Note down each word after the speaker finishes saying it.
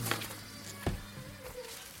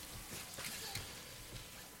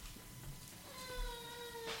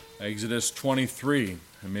Exodus 23,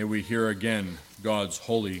 and may we hear again God's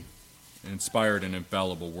holy, inspired, and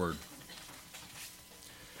infallible word.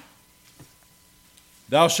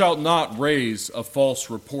 Thou shalt not raise a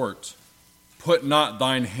false report. Put not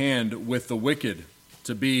thine hand with the wicked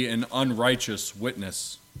to be an unrighteous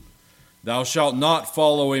witness. Thou shalt not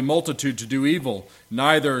follow a multitude to do evil,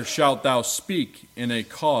 neither shalt thou speak in a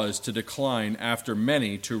cause to decline after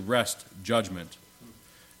many to wrest judgment.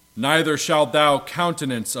 Neither shalt thou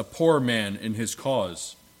countenance a poor man in his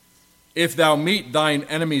cause. If thou meet thine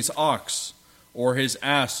enemy's ox, or his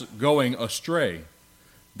ass going astray,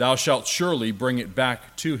 thou shalt surely bring it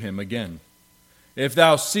back to him again. If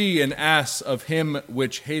thou see an ass of him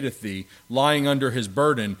which hateth thee lying under his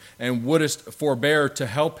burden, and wouldest forbear to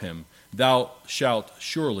help him, thou shalt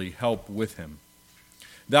surely help with him.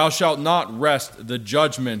 Thou shalt not wrest the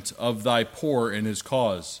judgment of thy poor in his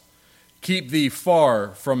cause. Keep thee far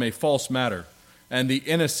from a false matter, and the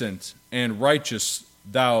innocent and righteous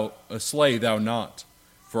thou slay thou not,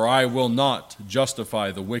 for I will not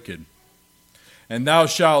justify the wicked. And thou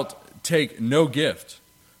shalt take no gift,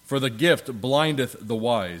 for the gift blindeth the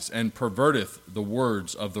wise, and perverteth the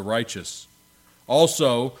words of the righteous.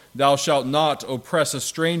 Also thou shalt not oppress a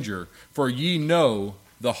stranger, for ye know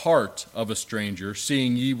the heart of a stranger,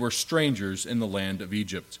 seeing ye were strangers in the land of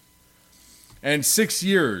Egypt. And 6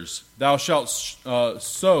 years thou shalt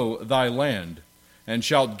sow thy land, and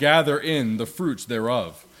shalt gather in the fruits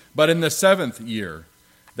thereof. But in the 7th year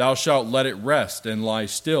thou shalt let it rest and lie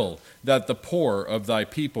still, that the poor of thy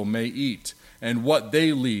people may eat, and what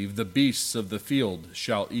they leave the beasts of the field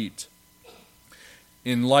shall eat.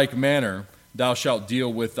 In like manner thou shalt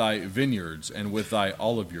deal with thy vineyards and with thy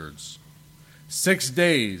oliveyards. 6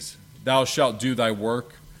 days thou shalt do thy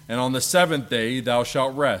work, and on the 7th day thou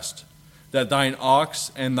shalt rest, that thine ox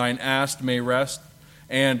and thine ass may rest,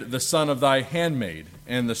 and the son of thy handmaid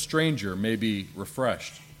and the stranger may be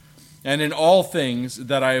refreshed. And in all things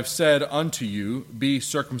that I have said unto you, be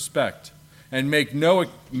circumspect, and make no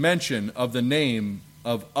mention of the name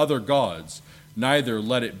of other gods, neither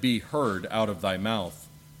let it be heard out of thy mouth.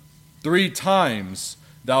 3 times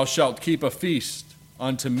thou shalt keep a feast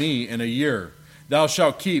unto me in a year. Thou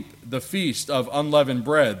shalt keep the feast of unleavened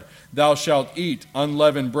bread. Thou shalt eat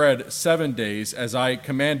unleavened bread 7 days, as I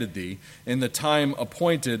commanded thee, in the time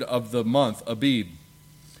appointed of the month Abib.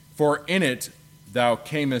 For in it thou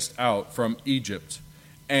camest out from Egypt,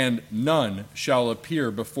 and none shall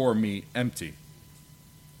appear before me empty.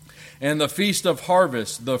 And the feast of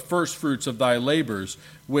harvest, the firstfruits of thy labors,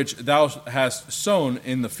 which thou hast sown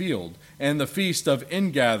in the field, and the feast of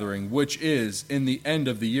ingathering, which is in the end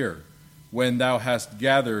of the year, when thou hast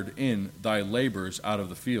gathered in thy labors out of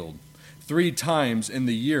the field. 3 times in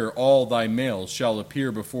the year all thy males shall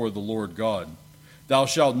appear before the Lord God. Thou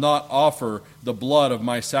shalt not offer the blood of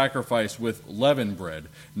my sacrifice with leavened bread,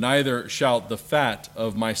 neither shalt the fat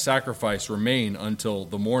of my sacrifice remain until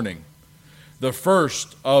the morning. The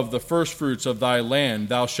first of the firstfruits of thy land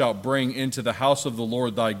thou shalt bring into the house of the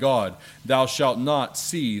Lord thy God. Thou shalt not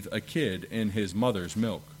seethe a kid in his mother's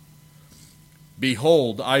milk.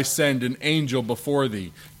 Behold, I send an angel before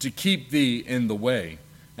thee, to keep thee in the way,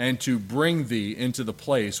 and to bring thee into the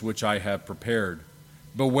place which I have prepared.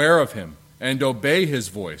 Beware of him, and obey his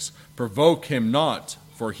voice. Provoke him not,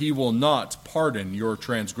 for he will not pardon your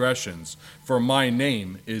transgressions, for my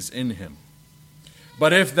name is in him.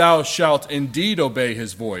 But if thou shalt indeed obey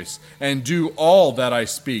his voice, and do all that I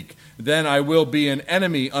speak, then I will be an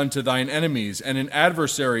enemy unto thine enemies, and an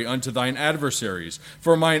adversary unto thine adversaries.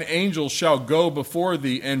 For mine angel shall go before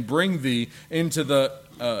thee, and bring thee into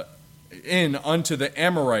unto the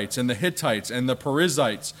Amorites, and the Hittites, and the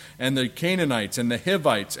Perizzites, and the Canaanites, and the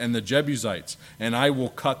Hivites, and the Jebusites, and I will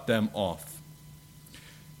cut them off.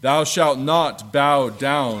 Thou shalt not bow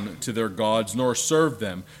down to their gods, nor serve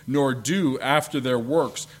them, nor do after their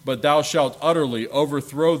works, but thou shalt utterly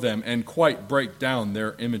overthrow them, and quite break down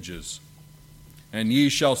their images. And ye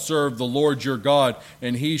shall serve the Lord your God,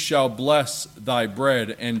 and he shall bless thy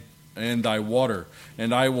bread and thy water,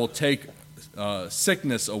 and I will take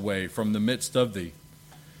sickness away from the midst of thee.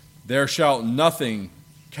 There shall nothing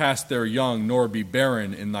cast their young, nor be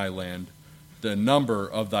barren in thy land. The number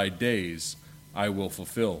of thy days I will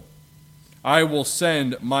fulfill. I will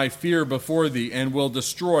send my fear before thee, and will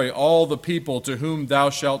destroy all the people to whom thou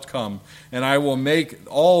shalt come, and I will make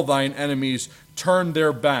all thine enemies turn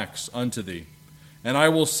their backs unto thee. And I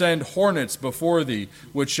will send hornets before thee,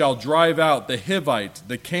 which shall drive out the Hivite,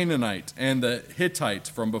 the Canaanite, and the Hittite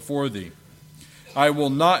from before thee. I will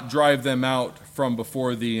not drive them out from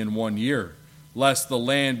before thee in 1 year, lest the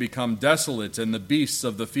land become desolate, and the beasts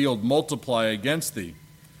of the field multiply against thee.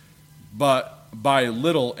 But by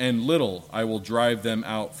little and little I will drive them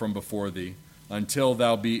out from before thee, until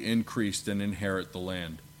thou be increased and inherit the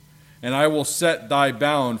land. And I will set thy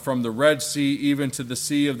bound from the Red Sea even to the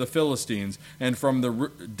sea of the Philistines, and from the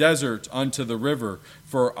desert unto the river.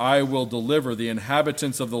 For I will deliver the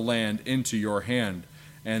inhabitants of the land into your hand,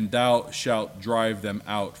 and thou shalt drive them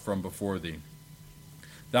out from before thee.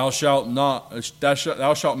 Thou shalt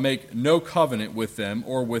make no covenant with them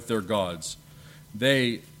or with their gods.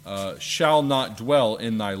 They shall not dwell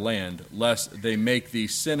in thy land, lest they make thee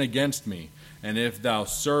sin against me. And if thou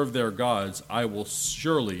serve their gods, I will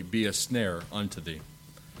surely be a snare unto thee.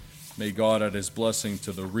 May God add his blessing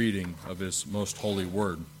to the reading of his most holy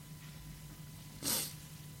word.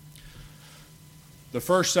 The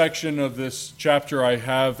first section of this chapter I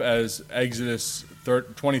have as Exodus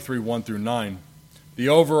 23, 1 through 9. The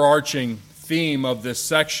overarching theme of this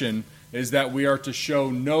section is that we are to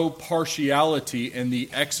show no partiality in the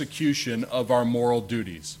execution of our moral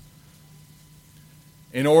duties.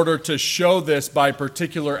 In order to show this by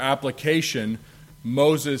particular application,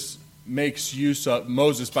 Moses, by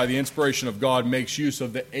the inspiration of God, makes use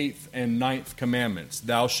of the 8th and 9th commandments.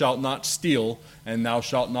 Thou shalt not steal, and thou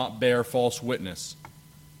shalt not bear false witness,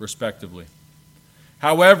 respectively.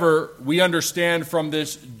 However, we understand from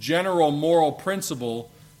this general moral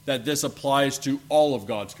principle that this applies to all of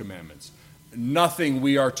God's commandments. Nothing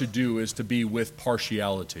we are to do is to be with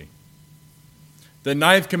partiality. The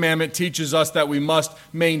 9th commandment teaches us that we must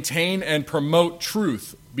maintain and promote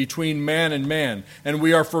truth between man, and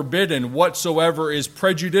we are forbidden whatsoever is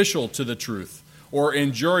prejudicial to the truth or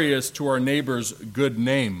injurious to our neighbor's good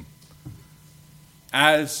name.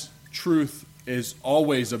 As truth is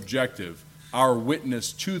always objective, our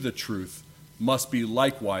witness to the truth must be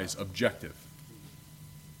likewise objective.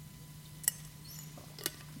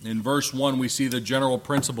 In verse 1, we see the general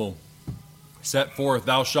principle set forth: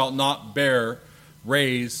 thou shalt not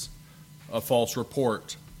raise a false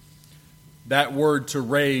report. That word to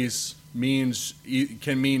raise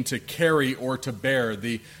can mean to carry or to bear.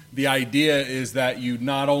 The idea is that you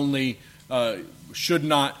not only should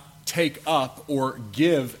not take up or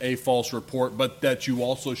give a false report, but that you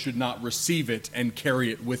also should not receive it and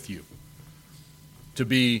carry it with you. To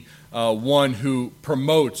be one who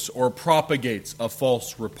promotes or propagates a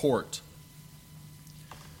false report.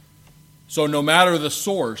 So no matter the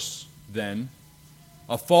source, then,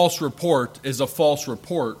 a false report is a false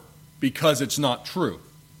report because it's not true.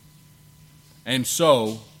 And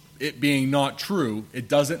so, it being not true, it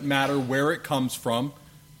doesn't matter where it comes from.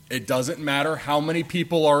 It doesn't matter how many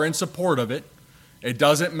people are in support of it. It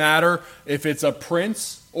doesn't matter if it's a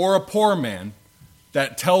prince or a poor man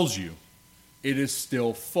that tells you. It is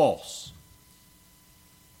still false.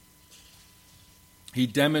 He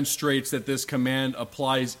demonstrates that this command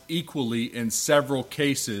applies equally in several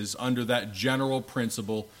cases under that general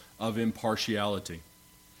principle of impartiality.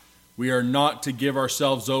 We are not to give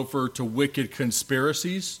ourselves over to wicked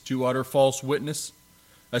conspiracies to utter false witness,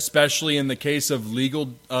 especially in the case of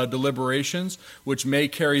legal deliberations, which may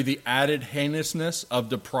carry the added heinousness of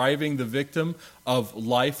depriving the victim of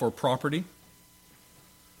life or property.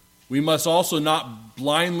 We must also not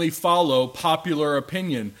blindly follow popular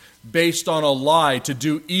opinion based on a lie to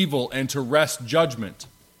do evil and to wrest judgment.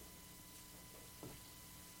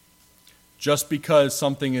 Just because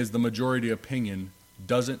something is the majority opinion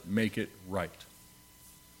doesn't make it right.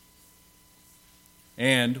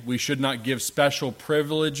 And we should not give special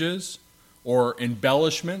privileges or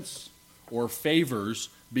embellishments or favors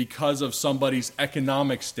because of somebody's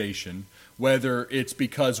economic station, whether it's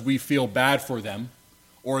because we feel bad for them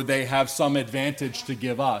or they have some advantage to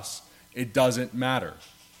give us. It doesn't matter.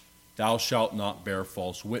 Thou shalt not bear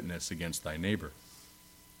false witness against thy neighbor.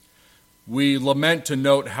 We lament to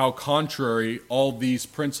note how contrary all these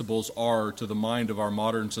principles are to the mind of our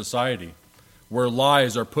modern society, where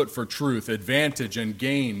lies are put for truth, advantage and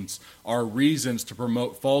gains are reasons to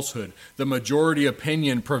promote falsehood. The majority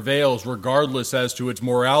opinion prevails regardless as to its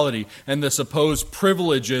morality, and the supposed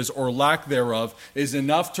privileges or lack thereof is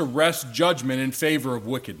enough to wrest judgment in favor of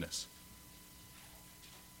wickedness.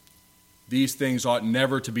 These things ought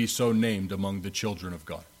never to be so named among the children of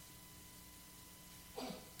God.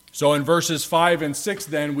 So in verses 5 and 6,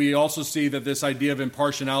 then, we also see that this idea of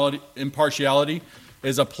impartiality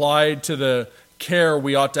is applied to the care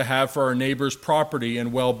we ought to have for our neighbor's property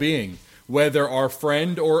and well-being, whether our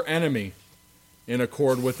friend or enemy, in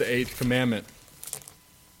accord with the 8th commandment.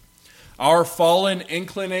 Our fallen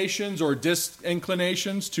inclinations or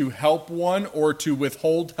disinclinations to help one or to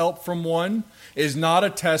withhold help from one is not a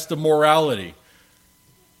test of morality.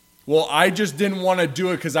 Well, I just didn't want to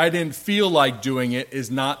do it because I didn't feel like doing it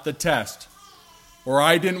is not the test. Or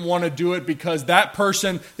I didn't want to do it because that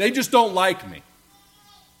person, they just don't like me.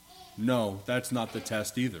 No, that's not the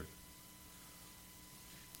test either.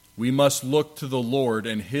 We must look to the Lord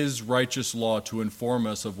and His righteous law to inform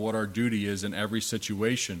us of what our duty is in every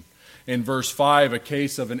situation. In verse 5, a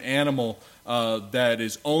case of an animal that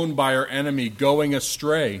is owned by our enemy going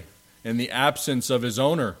astray in the absence of his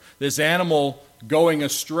owner. This animal going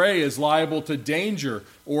astray is liable to danger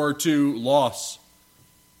or to loss.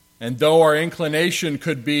 And though our inclination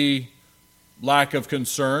could be lack of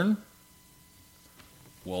concern,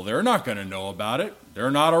 well, they're not going to know about it.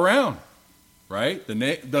 They're not around, right?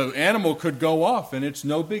 The animal could go off and it's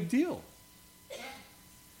no big deal.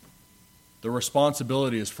 The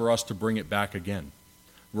responsibility is for us to bring it back again,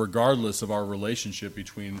 regardless of our relationship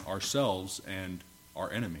between ourselves and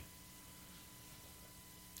our enemy.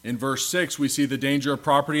 In verse 6, we see the danger of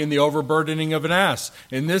property and the overburdening of an ass.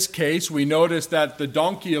 In this case, we notice that the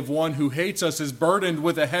donkey of one who hates us is burdened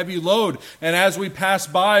with a heavy load. And as we pass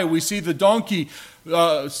by, we see the donkey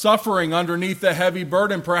suffering underneath the heavy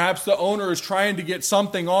burden. Perhaps the owner is trying to get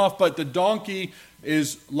something off, but the donkey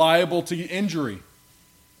is liable to injury.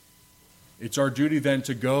 It's our duty then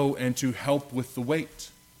to go and to help with the weight,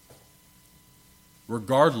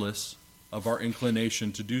 regardless of our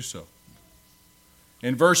inclination to do so.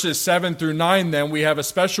 In verses 7 through 9, then, we have a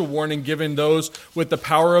special warning given those with the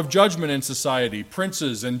power of judgment in society,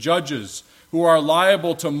 princes and judges, who are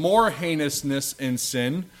liable to more heinousness in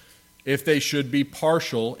sin if they should be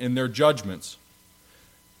partial in their judgments.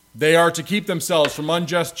 They are to keep themselves from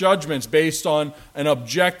unjust judgments based on an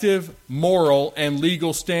objective, moral, and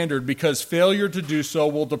legal standard, because failure to do so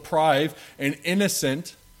will deprive an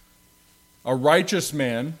innocent, a righteous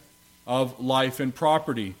man of life and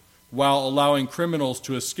property, while allowing criminals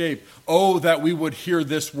to escape. Oh, that we would hear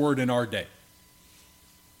this word in our day.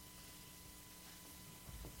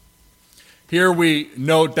 Here we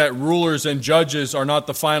note that rulers and judges are not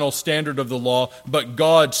the final standard of the law, but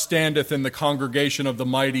God standeth in the congregation of the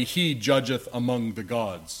mighty. He judgeth among the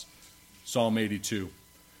gods. Psalm 82.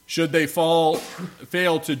 Should they fail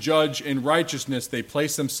to judge in righteousness, they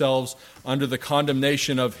place themselves under the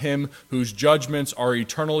condemnation of him whose judgments are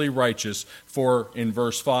eternally righteous. For in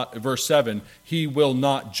verse 7, he will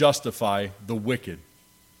not justify the wicked.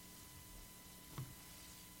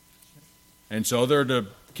 And so they're to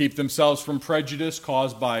keep themselves from prejudice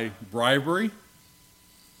caused by bribery,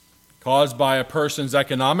 caused by a person's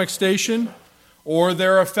economic station, or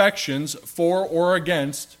their affections for or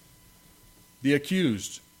against the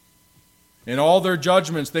accused. In all their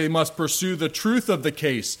judgments, they must pursue the truth of the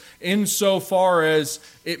case, insofar as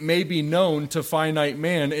it may be known to finite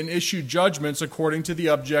man, and issue judgments according to the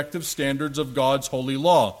objective standards of God's holy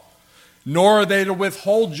law. Nor are they to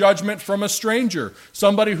withhold judgment from a stranger,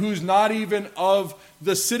 somebody who's not even of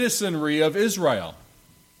the citizenry of Israel,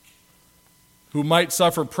 who might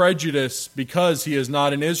suffer prejudice because he is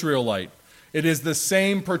not an Israelite. It is the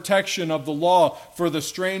same protection of the law for the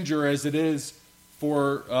stranger as it is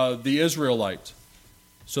for the Israelite,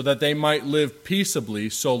 so that they might live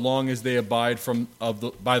peaceably so long as they abide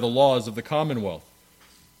by the laws of the commonwealth.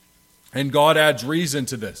 And God adds reason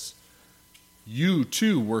to this. You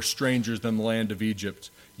too were strangers in the land of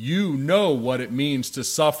Egypt. You know what it means to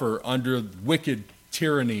suffer under wicked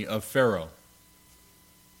tyranny of Pharaoh.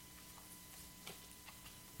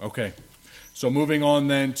 Okay, so moving on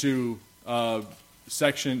then to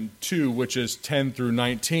section 2, which is 10 through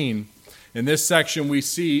 19. In this section, we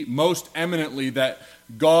see most eminently that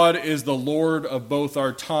God is the Lord of both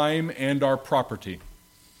our time and our property.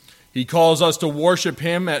 He calls us to worship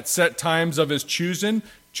Him at set times of His choosing,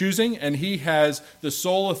 and He has the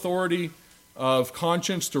sole authority of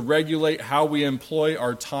conscience to regulate how we employ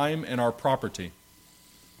our time and our property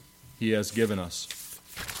He has given us.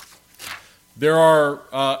 There are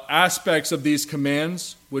aspects of these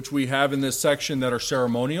commands which we have in this section that are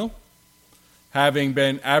ceremonial, having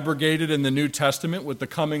been abrogated in the New Testament with the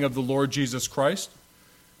coming of the Lord Jesus Christ,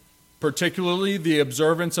 particularly the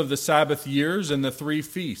observance of the Sabbath years and the 3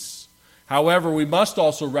 feasts. However, we must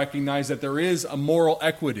also recognize that there is a moral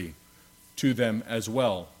equity to them as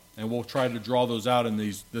well, and we'll try to draw those out in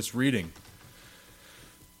this reading.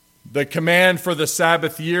 The command for the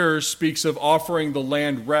Sabbath years speaks of offering the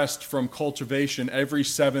land rest from cultivation every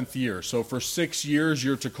 7th year. So for 6 years,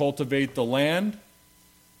 you're to cultivate the land,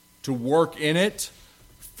 to work in it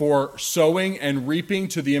for sowing and reaping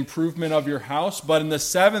to the improvement of your house. But in the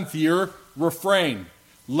 7th year, refrain.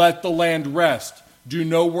 Let the land rest. Do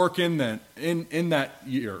no work in that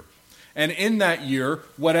year. And in that year,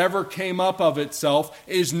 whatever came up of itself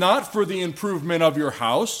is not for the improvement of your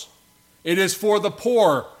house. It is for the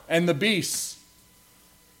poor and the beasts.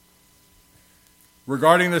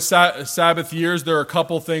 Regarding the Sabbath years, there are a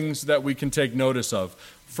couple things that we can take notice of.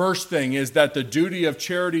 First thing is that the duty of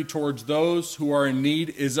charity towards those who are in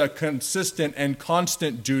need is a consistent and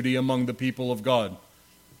constant duty among the people of God.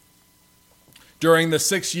 During the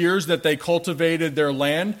 6 years that they cultivated their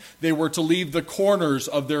land, they were to leave the corners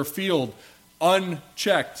of their field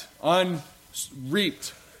unchecked,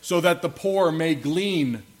 unreaped, so that the poor may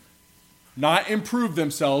glean, not improve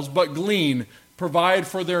themselves, but glean, provide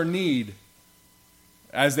for their need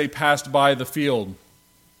as they passed by the field.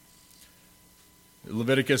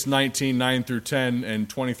 Leviticus 19, 9 through 10, and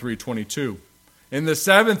 23, 22. In the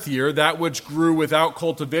 7th year, that which grew without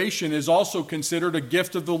cultivation is also considered a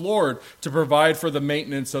gift of the Lord to provide for the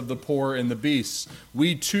maintenance of the poor and the beasts.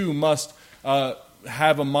 We too must have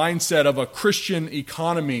a mindset of a Christian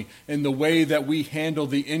economy in the way that we handle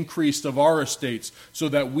the increase of our estates, so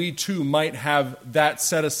that we too might have that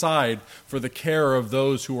set aside for the care of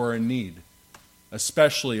those who are in need,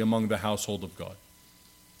 especially among the household of God.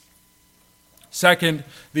 Second,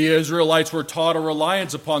 the Israelites were taught a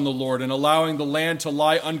reliance upon the Lord and allowing the land to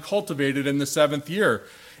lie uncultivated in the 7th year.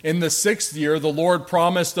 In the 6th year, the Lord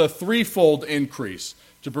promised a threefold increase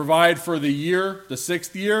to provide for the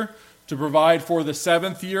 6th year, to provide for the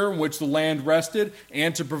 7th year in which the land rested,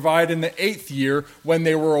 and to provide in the 8th year when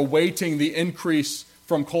they were awaiting the increase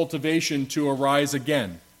from cultivation to arise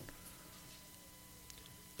again.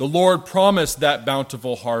 The Lord promised that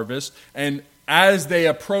bountiful harvest, and as they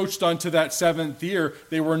approached unto that 7th year,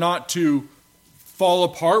 they were not to fall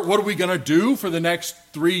apart. What are we going to do for the next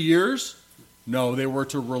 3 years? No, they were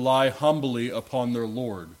to rely humbly upon their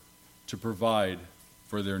Lord to provide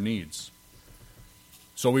for their needs.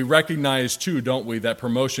 So we recognize too, don't we, that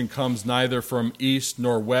promotion comes neither from east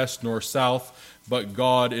nor west nor south, but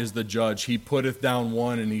God is the judge. He putteth down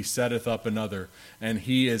one and he setteth up another, and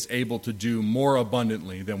he is able to do more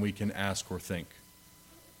abundantly than we can ask or think.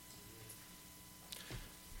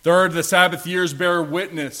 Third, the Sabbath years bear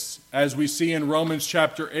witness, as we see in Romans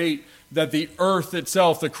chapter 8, that the earth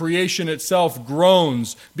itself, the creation itself,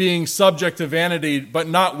 groans, being subject to vanity, but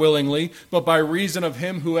not willingly, but by reason of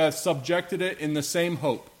him who hath subjected it in the same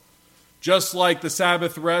hope. Just like the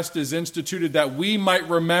Sabbath rest is instituted that we might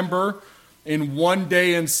remember in 1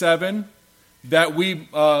 day in 7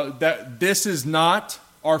 that this is not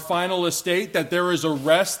our final estate, that there is a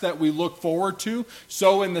rest that we look forward to,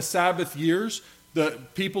 so in the Sabbath years, the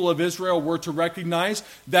people of Israel were to recognize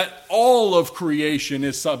that all of creation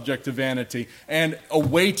is subject to vanity and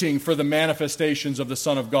awaiting for the manifestations of the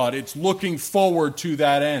Son of God. It's looking forward to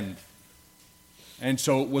that end. And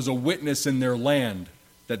so it was a witness in their land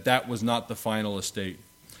that was not the final estate.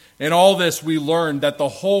 In all this, we learned that the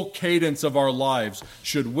whole cadence of our lives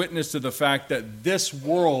should witness to the fact that this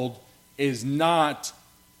world is not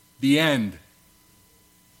the end.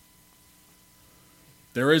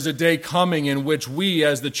 There is a day coming in which we,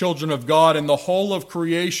 as the children of God and the whole of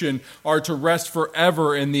creation, are to rest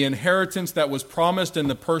forever in the inheritance that was promised in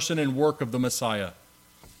the person and work of the Messiah.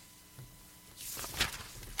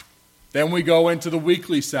 Then we go into the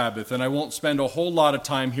weekly Sabbath, and I won't spend a whole lot of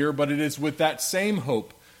time here, but it is with that same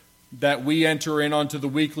hope that we enter in onto the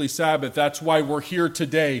weekly Sabbath. That's why we're here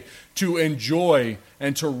today, to enjoy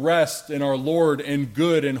and to rest in our Lord in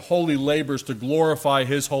good and holy labors to glorify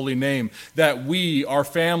his holy name. That we, our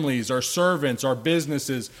families, our servants, our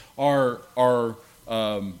businesses, our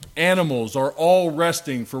animals are all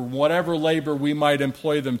resting for whatever labor we might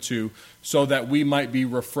employ them to, so that we might be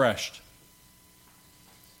refreshed.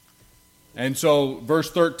 And so verse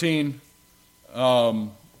 13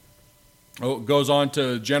 goes on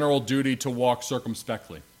to general duty to walk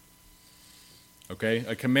circumspectly. Okay,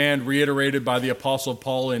 a command reiterated by the Apostle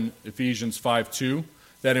Paul in Ephesians 5:2,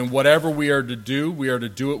 that in whatever we are to do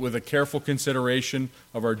it with a careful consideration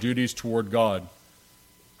of our duties toward God.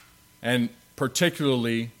 And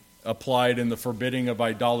particularly applied in the forbidding of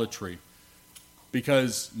idolatry,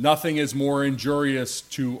 because nothing is more injurious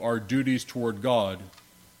to our duties toward God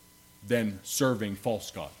than serving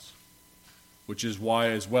false gods. Which is why,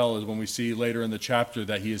 as well as when we see later in the chapter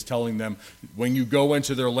that he is telling them, when you go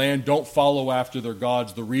into their land, don't follow after their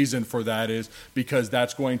gods. The reason for that is because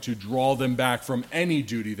that's going to draw them back from any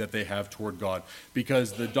duty that they have toward God.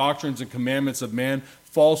 Because the doctrines and commandments of man,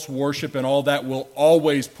 false worship and all that will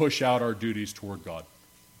always push out our duties toward God.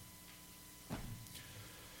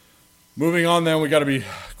 Moving on then, we got to be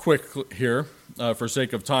quick here for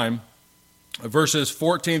sake of time. Verses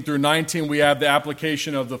 14 through 19, we have the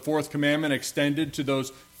application of the fourth commandment extended to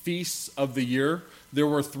those feasts of the year. There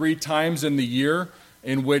were 3 times in the year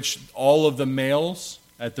in which all of the males,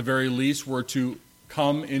 at the very least, were to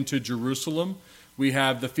come into Jerusalem. We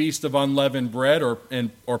have the Feast of Unleavened Bread,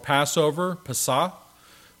 or Passover, Pesach.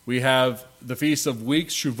 We have the Feast of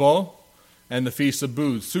Weeks, Shavuot, and the Feast of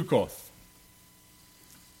Booths, Sukkoth.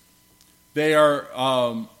 They are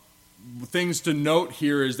things to note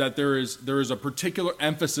here is that there is a particular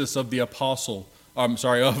emphasis of the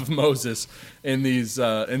of Moses in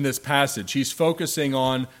this passage. He's focusing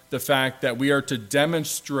on the fact that we are to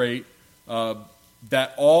demonstrate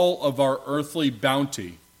that all of our earthly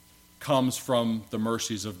bounty comes from the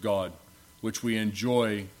mercies of God, which we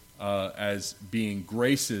enjoy as being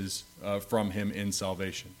graces from Him in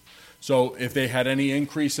salvation. So if they had any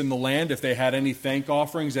increase in the land, if they had any thank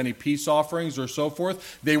offerings, any peace offerings, or so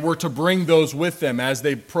forth, they were to bring those with them as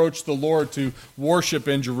they approached the Lord to worship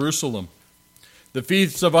in Jerusalem. The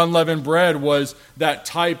Feast of Unleavened Bread was that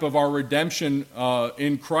type of our redemption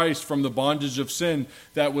in Christ from the bondage of sin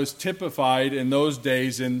that was typified in those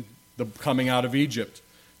days in the coming out of Egypt.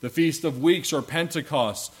 The Feast of Weeks, or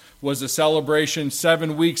Pentecost, was a celebration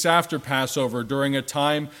 7 weeks after Passover during a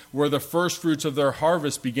time where the first fruits of their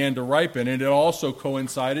harvest began to ripen, and it also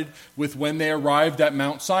coincided with when they arrived at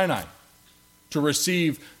Mount Sinai to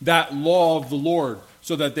receive that law of the Lord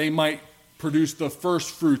so that they might produce the first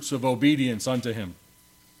fruits of obedience unto Him.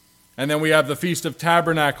 And then we have the Feast of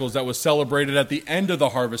Tabernacles that was celebrated at the end of the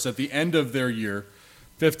harvest, at the end of their year,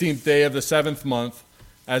 15th day of the 7th month,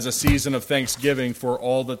 as a season of thanksgiving for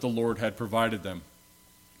all that the Lord had provided them.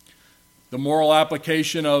 The moral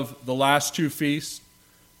application of the last two feasts,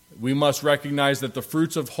 we must recognize that the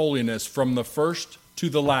fruits of holiness from the first to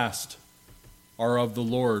the last are of the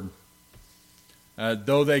Lord.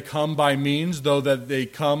 Though they come by means, though that they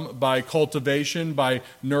come by cultivation, by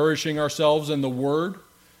nourishing ourselves in the Word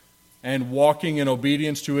and walking in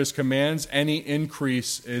obedience to His commands, any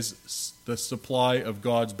increase is the supply of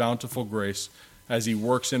God's bountiful grace as He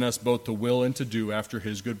works in us both to will and to do after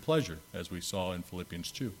His good pleasure, as we saw in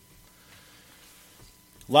Philippians 2.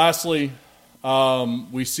 Lastly,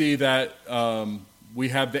 we see that we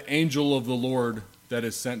have the angel of the Lord that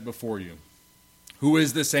is sent before you. Who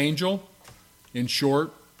is this angel? In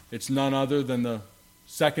short, it's none other than the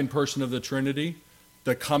second person of the Trinity,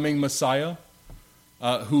 the coming Messiah,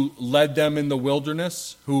 who led them in the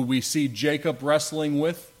wilderness, who we see Jacob wrestling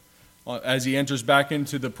with as he enters back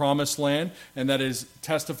into the promised land, and that is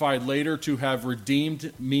testified later to have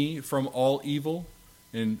redeemed me from all evil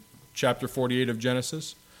in chapter 48 of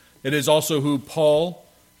Genesis. It is also who Paul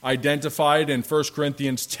identified in 1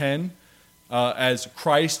 Corinthians 10 as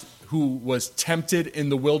Christ who was tempted in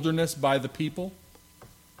the wilderness by the people.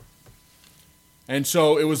 And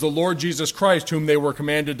so it was the Lord Jesus Christ whom they were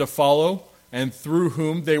commanded to follow, and through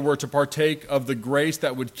whom they were to partake of the grace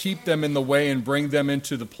that would keep them in the way and bring them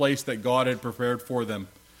into the place that God had prepared for them.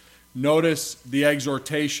 Notice the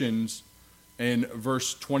exhortations in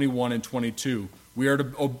verse 21 and 22. We are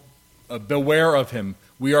to beware of him.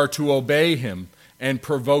 We are to obey him and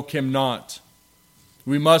provoke him not.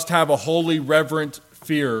 We must have a holy, reverent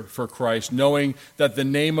fear for Christ, knowing that the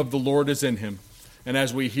name of the Lord is in him. And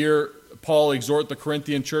as we hear Paul exhort the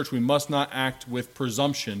Corinthian church, we must not act with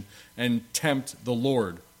presumption and tempt the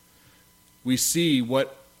Lord. We see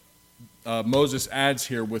what Moses adds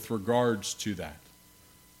here with regards to that.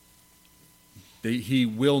 He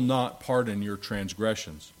will not pardon your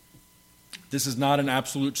transgressions. This is not an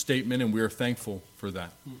absolute statement, and we are thankful for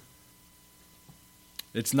that.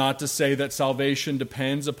 It's not to say that salvation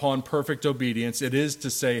depends upon perfect obedience. It is to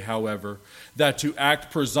say, however, that to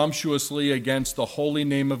act presumptuously against the holy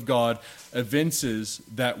name of God evinces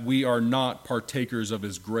that we are not partakers of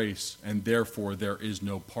his grace, and therefore there is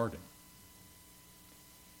no pardon.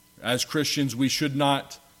 As Christians, we should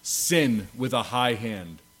not sin with a high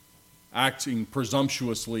hand, acting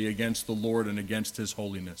presumptuously against the Lord and against his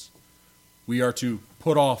holiness. We are to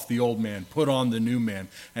put off the old man, put on the new man,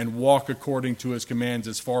 and walk according to his commands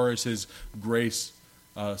as far as his grace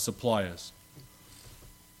supply us.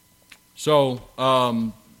 So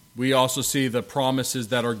we also see the promises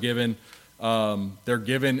that are given. They're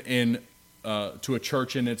given to a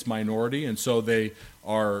church in its minority, and so they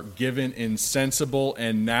are given in sensible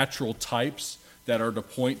and natural types that are to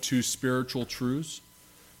point to spiritual truths.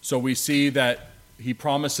 So we see that he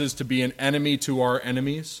promises to be an enemy to our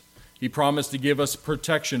enemies. He promised to give us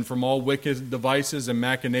protection from all wicked devices and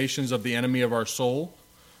machinations of the enemy of our soul.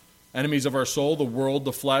 Enemies of our soul, the world,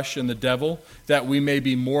 the flesh, and the devil, that we may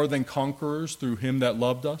be more than conquerors through him that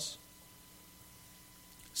loved us.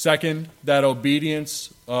 Second, that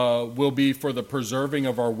obedience will be for the preserving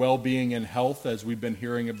of our well-being and health, as we've been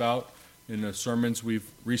hearing about in the sermons we've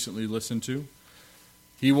recently listened to.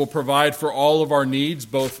 He will provide for all of our needs,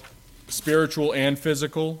 both spiritual and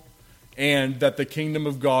physical. and that the kingdom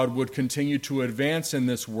of God would continue to advance in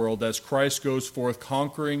this world as Christ goes forth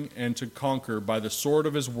conquering and to conquer by the sword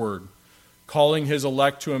of his word, calling his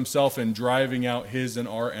elect to himself and driving out his and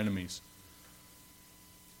our enemies.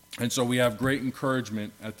 And so we have great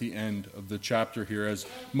encouragement at the end of the chapter here as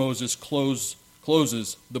Moses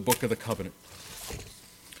closes the book of the covenant.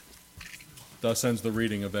 Thus ends the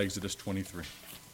reading of Exodus 23.